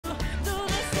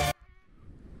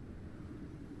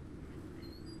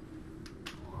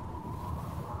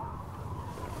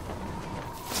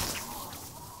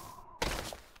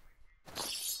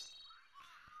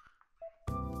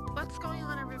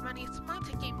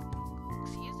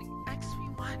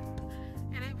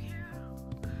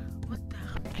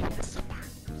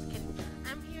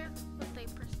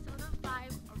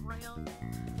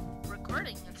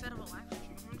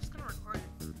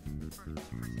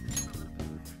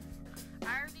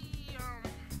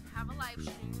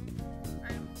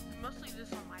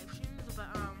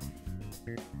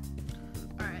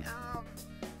Alright,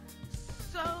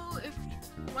 so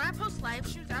when I post live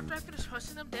streams, after I finish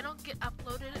posting them, they don't get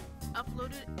uploaded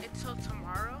until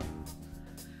tomorrow.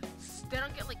 They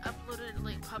don't get like uploaded,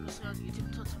 like published on YouTube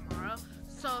until tomorrow.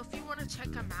 So if you want to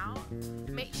check them out,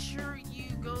 make sure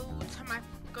you go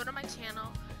to my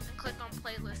channel and click on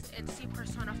playlist and see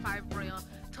Persona 5 Royal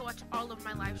to watch all of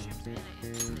my live streams in it,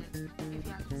 if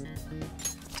you haven't seen it.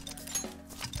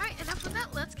 Alright, enough of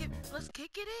that, let's kick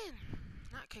it in.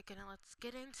 Not kick it in, let's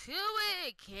get into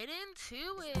it. Get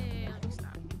into it. Let me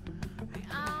stop.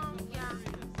 Alright, yeah.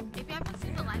 If you haven't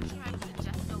seen the live stream, I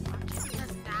suggest go watch it,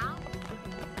 because now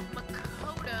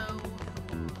Makoto,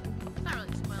 it's not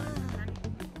really spoilers,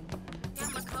 yeah,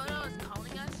 Makoto is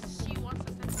calling us. She wants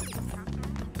us to capture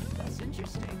her. That's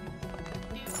interesting.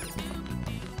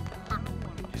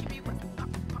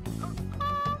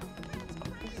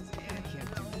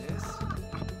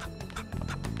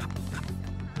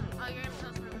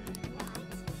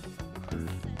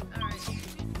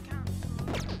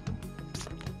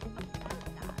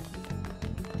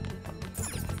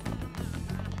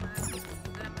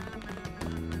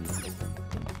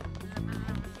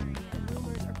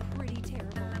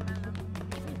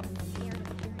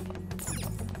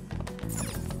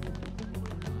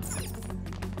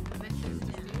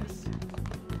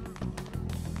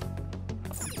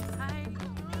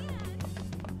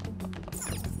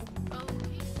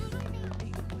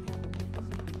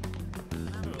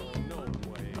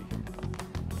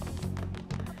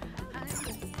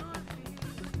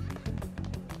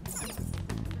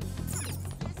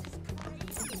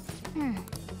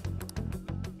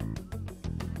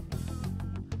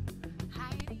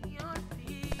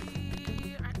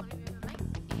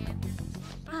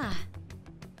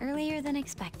 Earlier than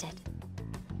expected.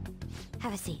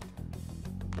 Have a seat.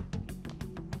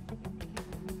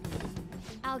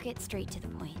 I'll get straight to the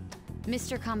point.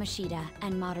 Mr. Kamoshida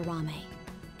and Madarame.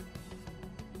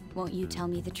 Won't you tell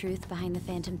me the truth behind the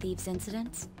Phantom Thieves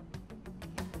incidents?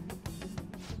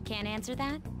 Can't answer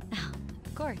that? Oh,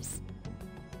 of course.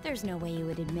 There's no way you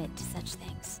would admit to such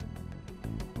things.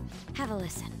 Have a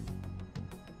listen.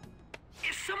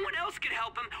 If someone else could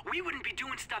help him, we wouldn't be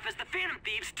doing stuff as the Phantom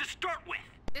Thieves to start with.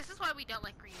 This is why we don't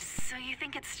like green. So you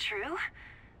think it's true?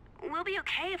 We'll be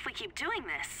okay if we keep doing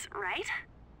this, right?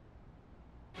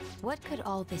 What could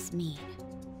all this mean?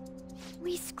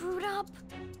 We screwed up!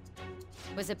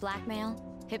 Was it blackmail?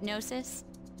 Hypnosis?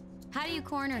 How do you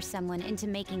corner someone into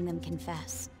making them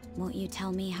confess? Won't you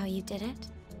tell me how you did it?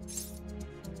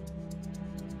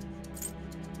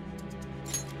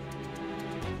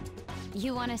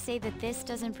 You want to say that this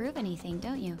doesn't prove anything,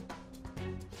 don't you?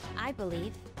 I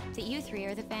believe that you three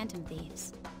are the Phantom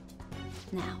Thieves.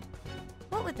 Now,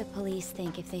 what would the police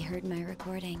think if they heard my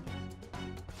recording?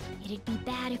 It'd be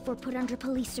bad if we're put under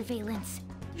police surveillance.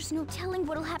 There's no telling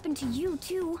what'll happen to you,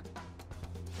 too.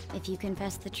 If you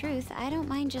confess the truth, I don't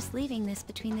mind just leaving this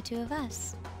between the two of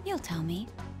us. You'll tell me,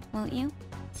 won't you?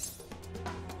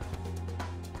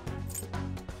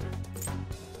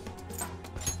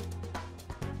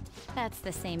 That's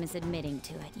the same as admitting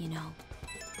to it, you know.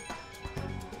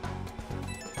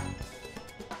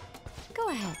 Go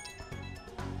ahead.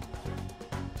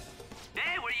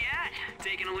 Hey, where you at?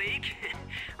 Taking a leak?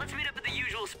 Let's meet up at the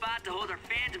usual spot to hold our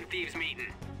Phantom Thieves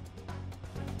meeting.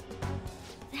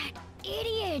 That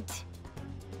idiot!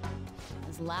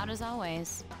 As loud as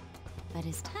always. But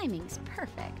his timing's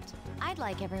perfect. I'd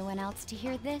like everyone else to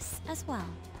hear this as well.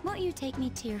 Won't you take me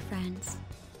to your friends?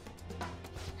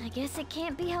 I guess it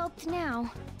can't be helped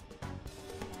now.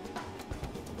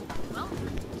 Well,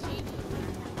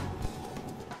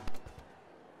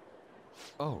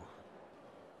 Oh.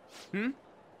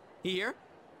 Here?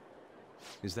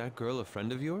 Is that girl a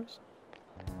friend of yours?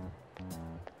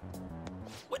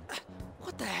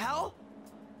 What the hell?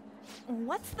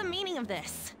 What's the meaning of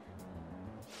this?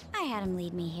 I had him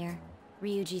lead me here.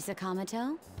 Ryuji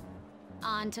Sakamoto,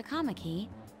 on to Kamaki,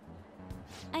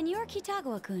 and you're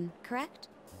Kitagawa-kun, correct?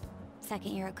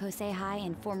 Second year at Kosei High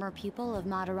and former pupil of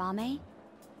Madarame.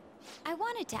 I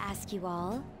wanted to ask you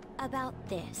all about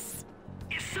this.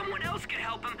 If someone else could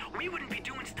help him, we wouldn't be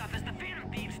doing stuff as the Phantom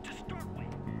Thieves to start with.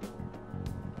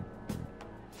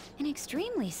 An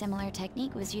extremely similar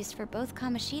technique was used for both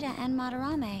Kamoshida and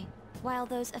Madarame, while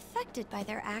those affected by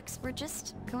their acts were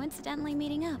just coincidentally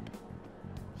meeting up.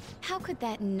 How could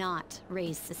that not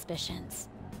raise suspicions?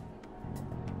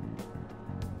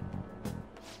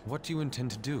 What do you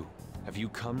intend to do? Have you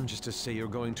come just to say you're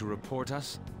going to report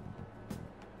us?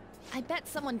 I bet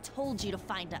someone told you to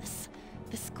find us.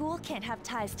 The school can't have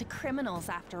ties to criminals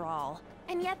after all.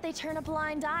 And yet they turn a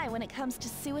blind eye when it comes to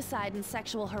suicide and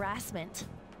sexual harassment.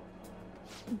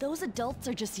 Those adults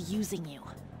are just using you.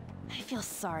 I feel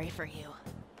sorry for you.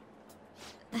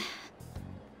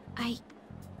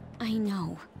 I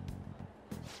know.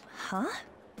 Huh?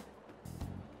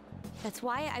 That's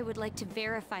why I would like to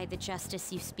verify the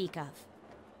justice you speak of.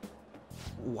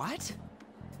 What?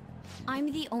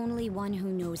 I'm the only one who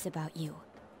knows about you.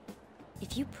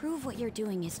 If you prove what you're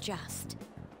doing is just,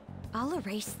 I'll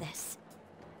erase this.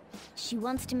 She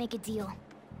wants to make a deal.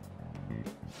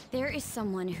 There is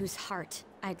someone whose heart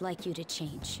I'd like you to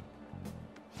change.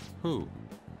 Who?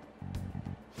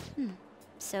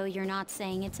 So you're not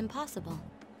saying it's impossible.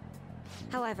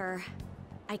 However,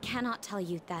 I cannot tell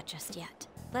you that just yet.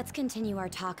 Let's continue our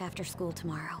talk after school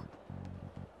tomorrow.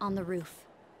 On the roof.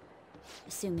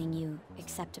 Assuming you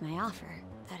accept my offer,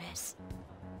 that is.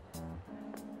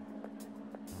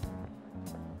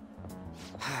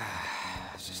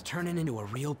 It's just turning into a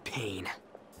real pain.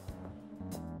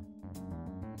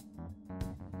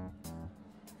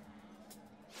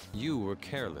 You were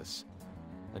careless.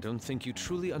 I don't think you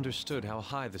truly understood how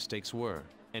high the stakes were.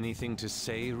 Anything to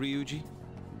say, Ryuji?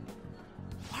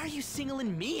 Why are you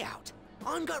singling me out?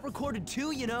 On got recorded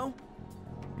too, you know?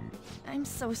 I'm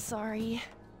so sorry.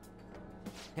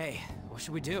 Hey, what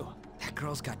should we do? That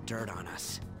girl's got dirt on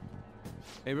us.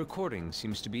 A recording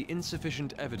seems to be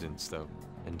insufficient evidence, though.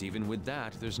 And even with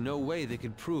that, there's no way they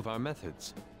could prove our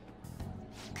methods.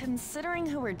 Considering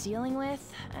who we're dealing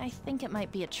with, I think it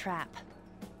might be a trap.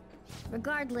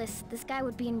 Regardless, this guy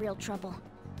would be in real trouble.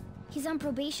 He's on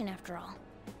probation after all.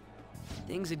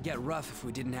 Things would get rough if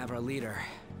we didn't have our leader.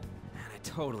 And I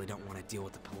totally don't want to deal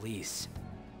with the police.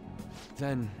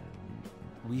 Then,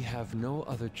 we have no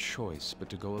other choice but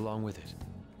to go along with it.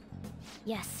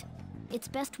 Yes, it's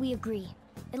best we agree,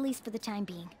 at least for the time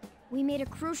being. We made a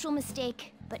crucial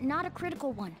mistake, but not a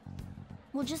critical one.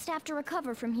 We'll just have to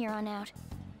recover from here on out.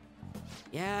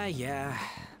 Yeah,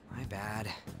 my bad.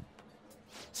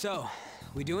 So,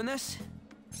 we doing this?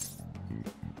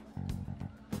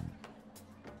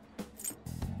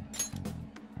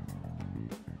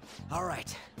 All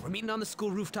right, we're meeting on the school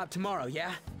rooftop tomorrow,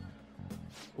 yeah?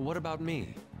 What about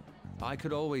me? I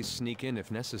could always sneak in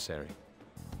if necessary.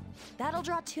 That'll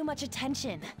draw too much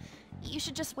attention. You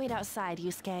should just wait outside,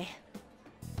 Yusuke.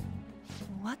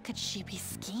 What could she be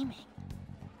scheming?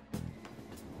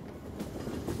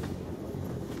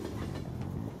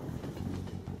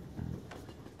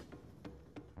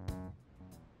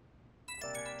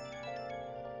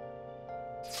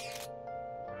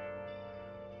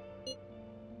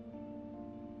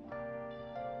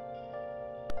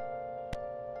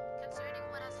 Concerning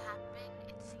what has happened,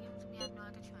 it seems we have no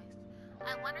other choice.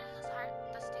 I wonder whose heart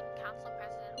the student council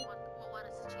president will want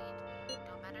us to change.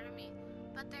 Don't matter to me.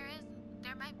 But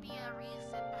there might be a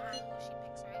reason behind who she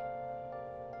picks, right?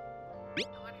 I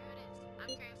wonder who it is.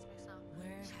 I'm curious myself.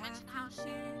 She mentioned how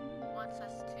she wants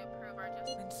us to prove our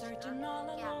justice.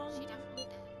 Yeah, she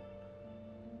definitely did.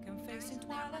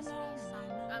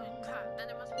 Then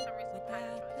there must be some reason behind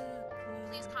her choice.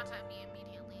 Please contact me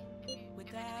immediately if you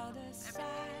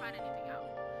find anything out.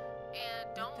 And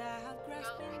don't go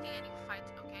picking any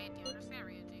fights, okay? Do you understand,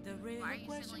 Ryuji? Why are you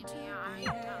singling me out? I am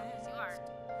dumb, yes you are.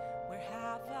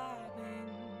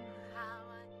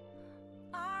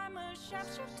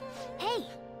 Hey!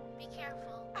 Be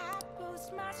careful.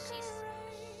 She's a short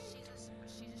one. Yes,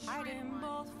 but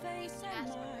there are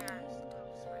stones, right?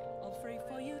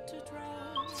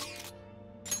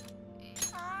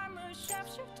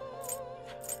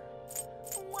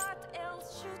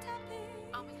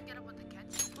 Oh, we can get up with the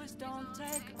catch. Please don't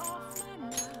take off my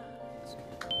mask.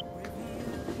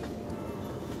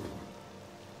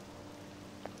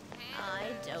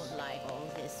 I don't like all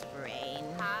this rain.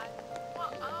 Hi.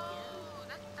 Well, oh,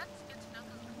 that's good to know.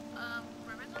 Cause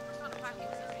original Persona 5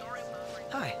 games is story mode right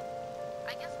now. Hi.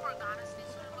 I guess Morgana stays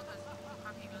story mode because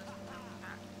Poppy goes to tell me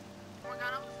that.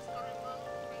 Morgana was the story mode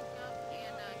breakup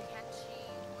and Kenshi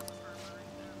was the story mode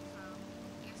breakup. So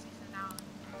I guess he's now.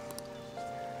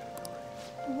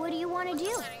 What do you want to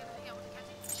do?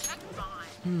 Check Vaughn.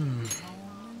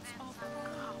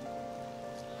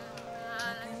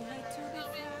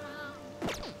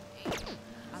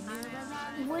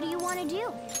 What do you want to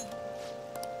do?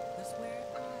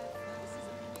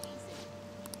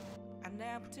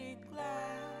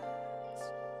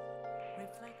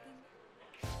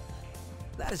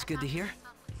 That is good to hear.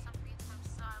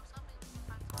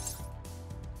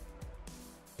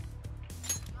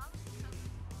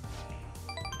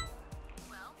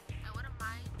 Well, I wouldn't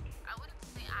mind. I wouldn't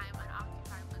say I'm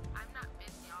unoccupied, but I'm not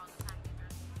busy all the time either.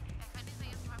 If anything,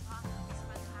 it's more possible to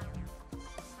spend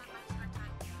my spare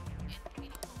time in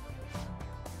meaningful ways.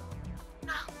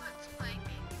 No, let's play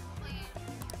games, please.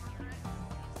 Alright,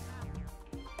 please stop.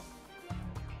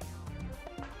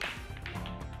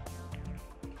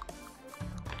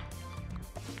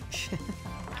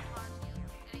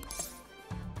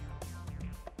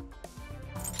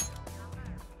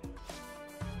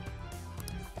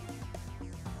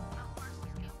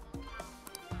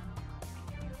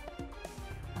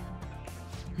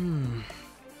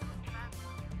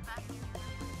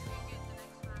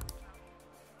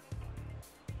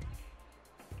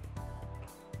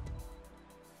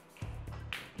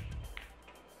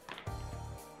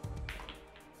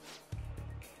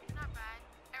 Not bad.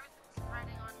 Everything's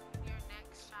riding on your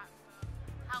next shot, so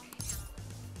how we handle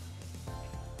this?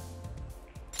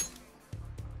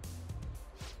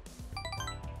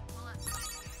 Well, let's see.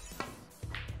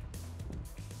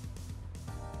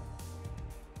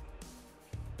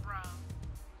 Bro.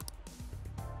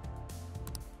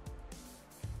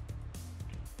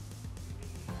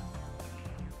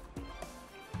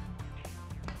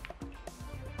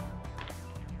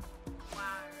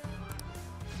 Wow.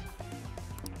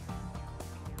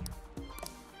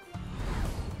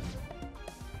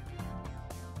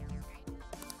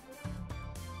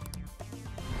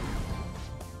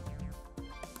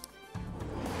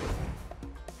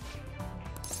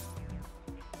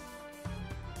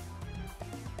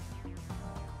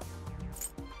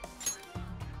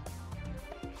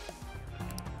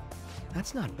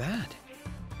 That's not bad.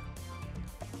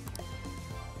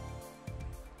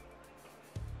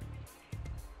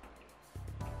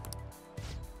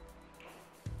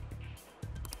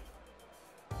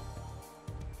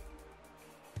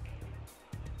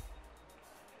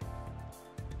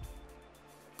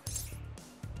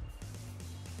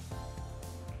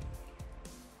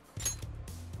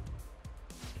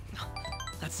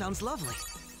 That sounds lovely.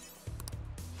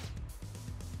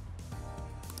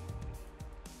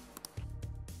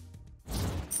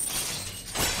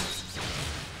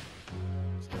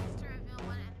 Chance to reveal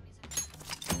what enemies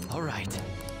are. All right. If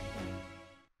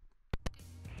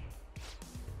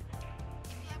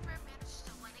you ever manage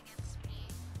to win against me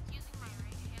using my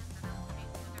right hand, then I will pay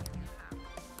for everything I have.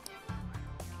 You have my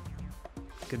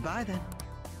word. Goodbye then.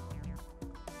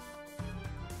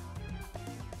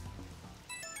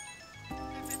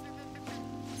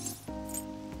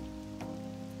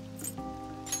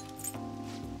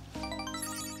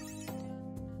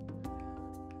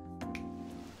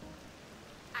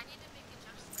 I need to make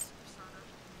adjustments to persona.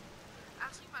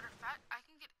 Actually, matter of fact, I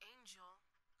can get Angel.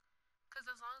 Because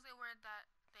as long as they wear that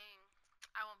thing,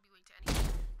 I won't be weak to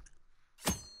anything.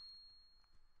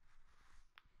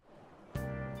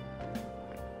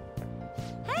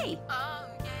 Hey! Oh,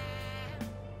 yeah.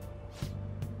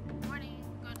 Morning.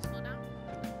 Going to school now?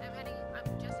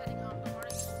 I'm just heading home. The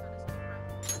morning is going to skip right.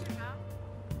 What's your job?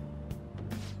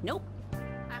 Nope.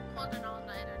 I pulled an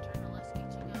all-nighter journalist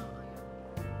teaching out. Oh,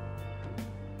 yeah.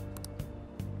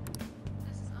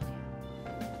 This is, oh,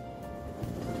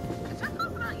 yeah. Is that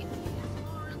confidant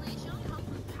useful, really? She only helps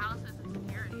with palaces and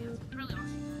security. That's really all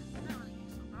she does. She's not really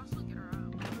useful, but I'll still get her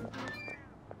out.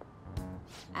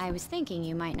 I was thinking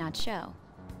you might not show.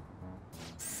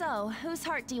 So, whose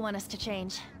heart do you want us to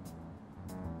change?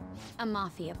 A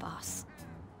mafia boss.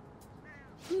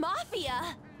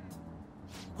 Mafia?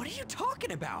 What are you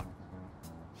talking about?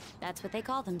 That's what they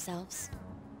call themselves.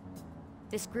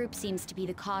 This group seems to be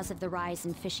the cause of the rise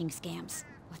in phishing scams.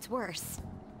 What's worse,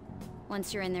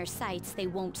 once you're in their sights, they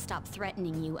won't stop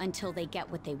threatening you until they get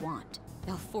what they want.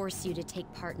 They'll force you to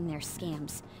take part in their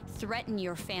scams, threaten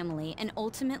your family, and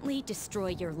ultimately destroy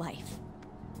your life.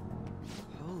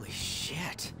 Holy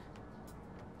shit.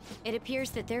 It appears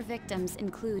that their victims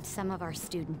include some of our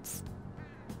students.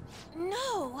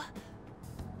 No!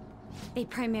 They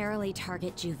primarily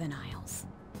target juveniles.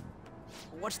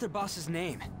 What's their boss's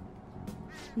name?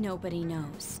 Nobody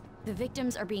knows. The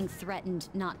victims are being threatened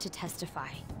not to testify.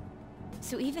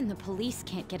 So even the police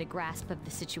can't get a grasp of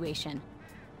the situation.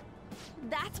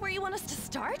 That's where you want us to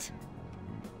start?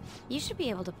 You should be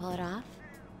able to pull it off.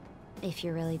 If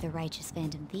you're really the righteous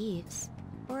Phantom Thieves.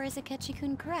 Or is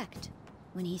Akechi-kun correct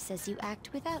when he says you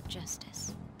act without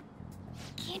justice?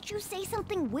 Can't you say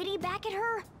something witty back at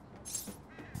her?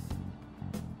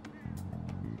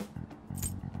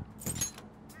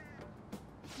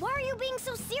 Why are you being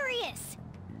so serious?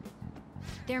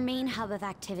 Their main hub of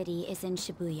activity is in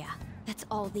Shibuya. That's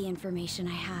all the information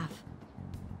I have.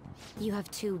 You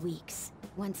have 2 weeks.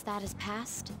 Once that is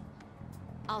passed,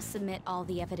 I'll submit all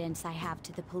the evidence I have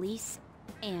to the police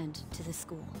and to the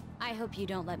school. I hope you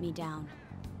don't let me down.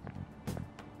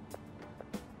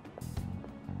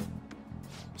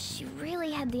 She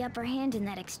really had the upper hand in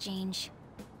that exchange.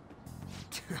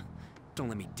 Don't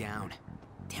let me down.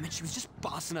 Damn it, she was just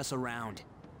bossing us around.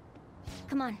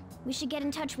 Come on, we should get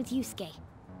in touch with Yusuke.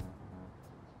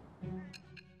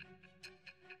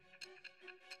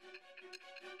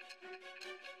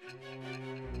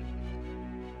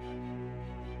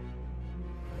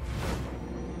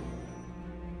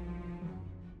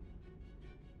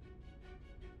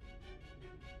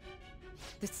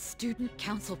 The student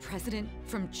council president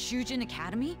from Chujin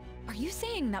Academy? Are you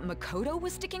saying that Makoto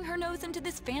was sticking her nose into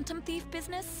this phantom thief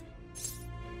business?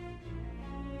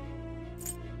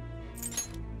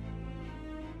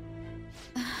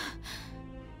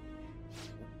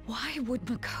 Why would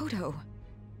Makoto?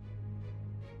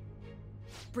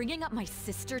 Bringing up my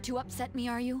sister to upset me,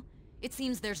 are you? It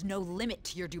seems there's no limit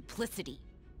to your duplicity.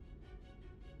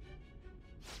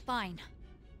 Fine.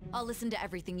 I'll listen to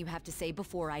everything you have to say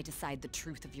before I decide the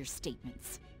truth of your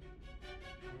statements.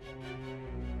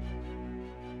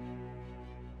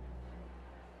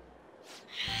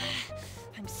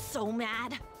 I'm so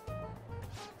mad.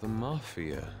 The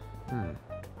Mafia.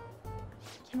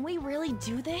 Can we really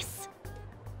do this?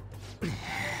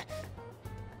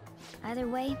 Either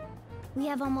way, we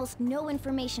have almost no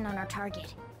information on our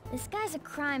target. This guy's a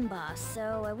crime boss,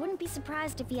 so I wouldn't be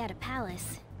surprised if he had a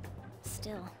palace.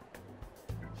 Still.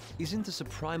 Isn't this a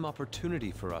prime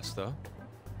opportunity for us, though?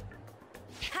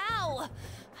 How?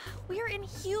 We're in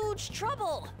huge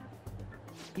trouble.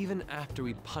 Even after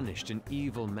we punished an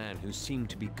evil man who seemed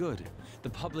to be good, the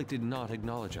public did not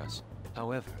acknowledge us.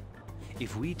 However,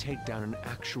 if we take down an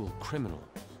actual criminal,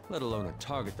 let alone a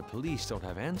target the police don't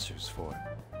have answers for.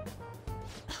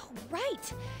 Oh,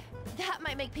 right! That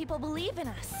might make people believe in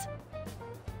us.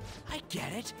 I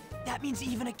get it. That means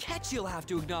even Akechi'll have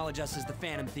to acknowledge us as the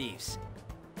Phantom Thieves.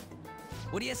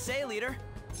 What do you say, leader?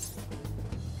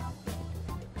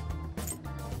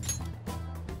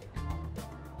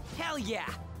 Hell yeah!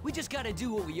 We just gotta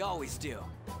do what we always do.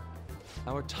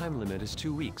 Our time limit is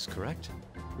 2 weeks, correct?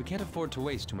 We can't afford to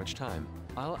waste too much time.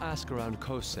 I'll ask around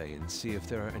Kosei and see if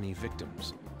there are any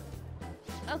victims.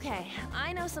 Okay,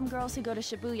 I know some girls who go to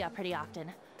Shibuya pretty often.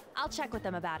 I'll check with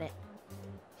them about it.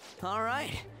 All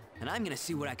right, and I'm gonna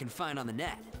see what I can find on the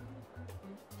net.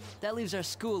 That leaves our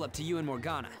school up to you and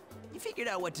Morgana. You figured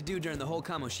out what to do during the whole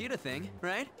Kamoshida thing,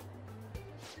 right?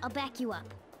 I'll back you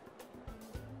up.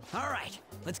 All right,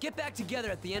 let's get back together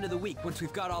at the end of the week once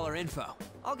we've got all our info.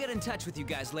 I'll get in touch with you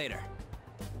guys later.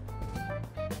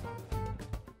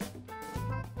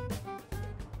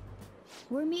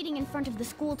 We're meeting in front of the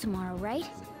school tomorrow, right?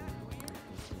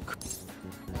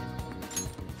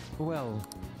 Well,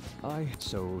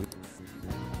 so...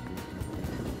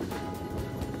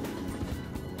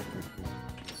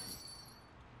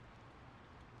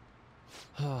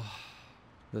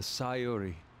 The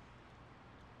Sayuri.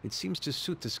 It seems to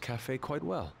suit this cafe quite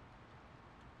well.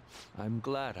 I'm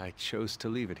glad I chose to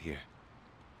leave it here.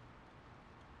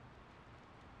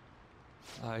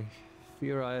 I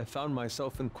fear I have found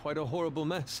myself in quite a horrible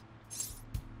mess.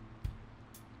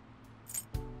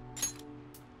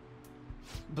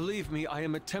 Believe me, I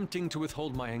am attempting to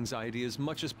withhold my anxiety as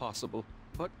much as possible.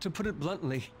 But to put it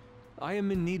bluntly, I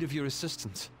am in need of your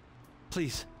assistance.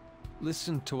 Please,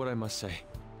 listen to what I must say.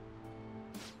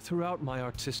 Throughout my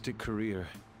artistic career,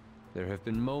 there have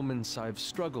been moments I've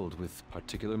struggled with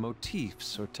particular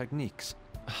motifs or techniques.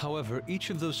 However, each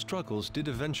of those struggles did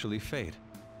eventually fade.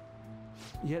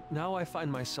 Yet now I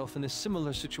find myself in a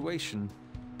similar situation,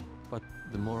 but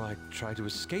the more I try to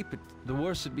escape it, the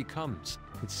worse it becomes.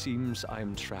 It seems I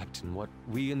am trapped in what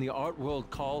we in the art world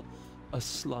call a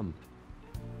slump.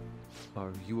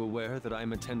 Are you aware that I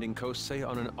am attending Kosei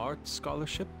on an art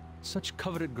scholarship? Such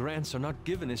coveted grants are not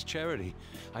given as charity.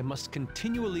 I must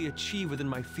continually achieve within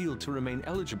my field to remain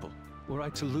eligible. Were I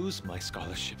to lose my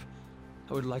scholarship,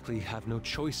 I would likely have no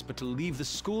choice but to leave the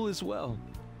school as well.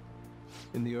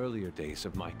 In the earlier days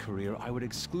of my career, I would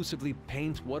exclusively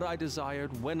paint what I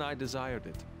desired when I desired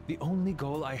it. The only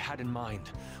goal I had in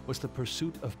mind was the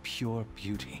pursuit of pure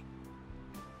beauty.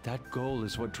 That goal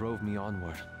is what drove me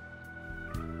onward.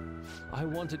 I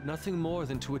wanted nothing more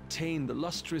than to attain the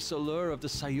lustrous allure of the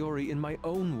Sayuri in my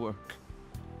own work.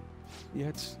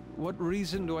 Yet, what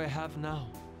reason do I have now?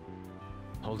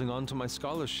 Holding on to my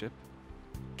scholarship?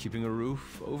 Keeping a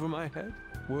roof over my head?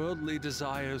 Worldly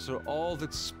desires are all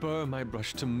that spur my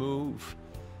brush to move,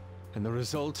 and the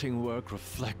resulting work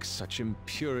reflects such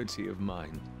impurity of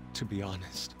mind. To be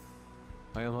honest,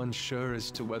 I am unsure as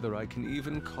to whether I can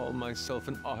even call myself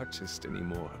an artist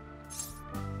anymore.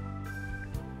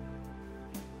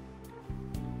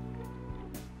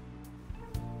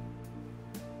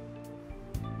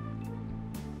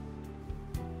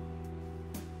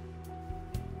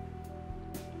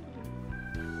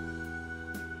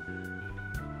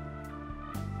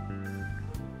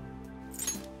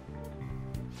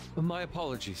 My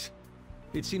apologies.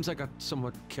 It seems I got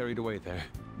somewhat carried away there,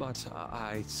 but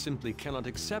I simply cannot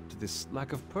accept this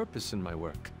lack of purpose in my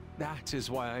work. That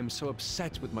is why I am so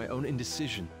upset with my own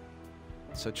indecision.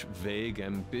 Such vague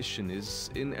ambition is,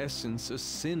 in essence, a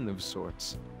sin of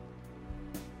sorts.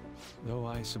 Though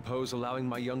I suppose allowing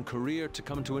my young career to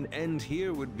come to an end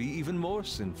here would be even more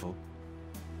sinful.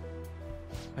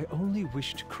 I only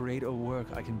wish to create a work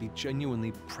I can be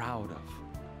genuinely proud of.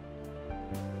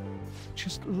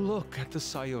 Just look at the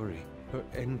Sayori, her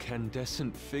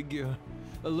incandescent figure,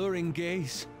 alluring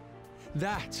gaze.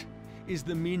 That is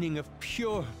the meaning of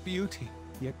pure beauty.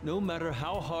 Yet no matter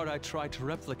how hard I try to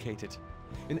replicate it,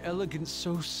 an elegance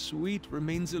so sweet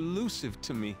remains elusive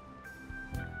to me.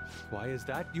 Why is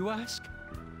that, you ask?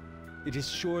 It is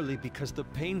surely because the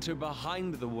painter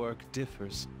behind the work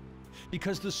differs.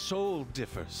 Because the soul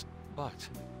differs. But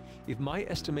if my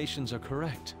estimations are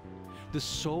correct, the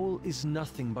soul is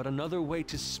nothing but another way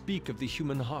to speak of the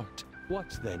human heart.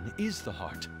 What, then, is the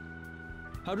heart?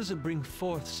 How does it bring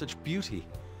forth such beauty?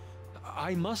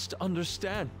 I must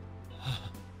understand.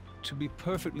 To be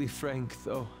perfectly frank,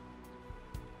 though,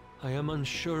 I am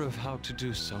unsure of how to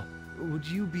do so. Would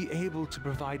you be able to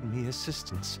provide me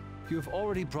assistance? You have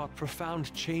already brought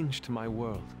profound change to my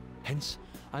world. Hence,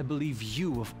 I believe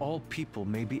you, of all people,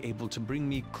 may be able to bring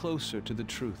me closer to the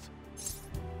truth.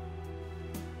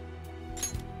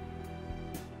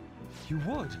 You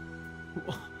would?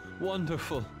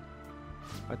 Wonderful.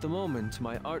 At the moment,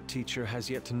 my art teacher has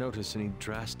yet to notice any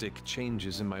drastic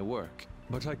changes in my work.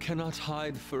 But I cannot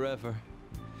hide forever.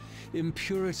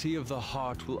 Impurity of the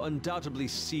heart will undoubtedly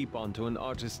seep onto an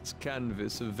artist's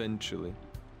canvas eventually.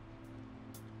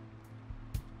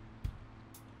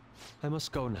 I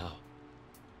must go now.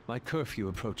 My curfew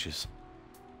approaches.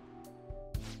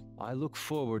 I look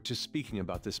forward to speaking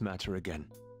about this matter again.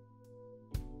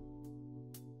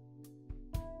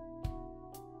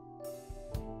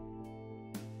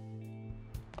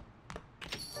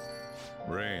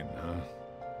 Rain, huh?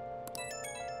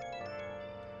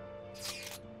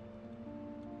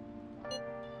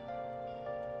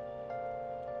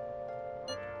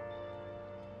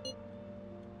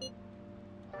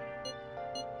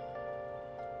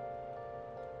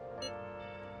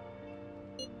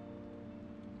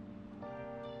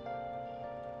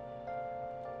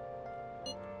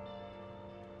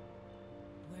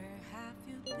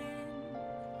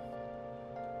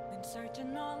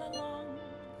 Searching all along,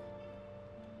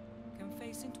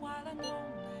 confessing while I know,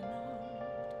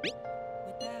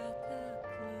 without a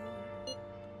clue,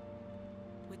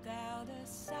 without a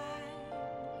sign,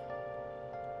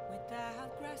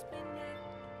 without grasping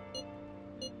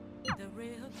it. The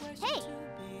real question to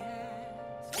be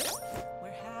asked,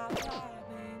 where have I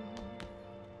been?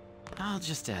 I'll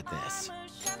just add this.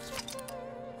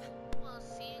 We'll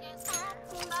see you guys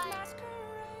later. Bye.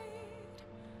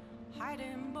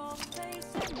 Hiding both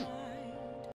face and mind.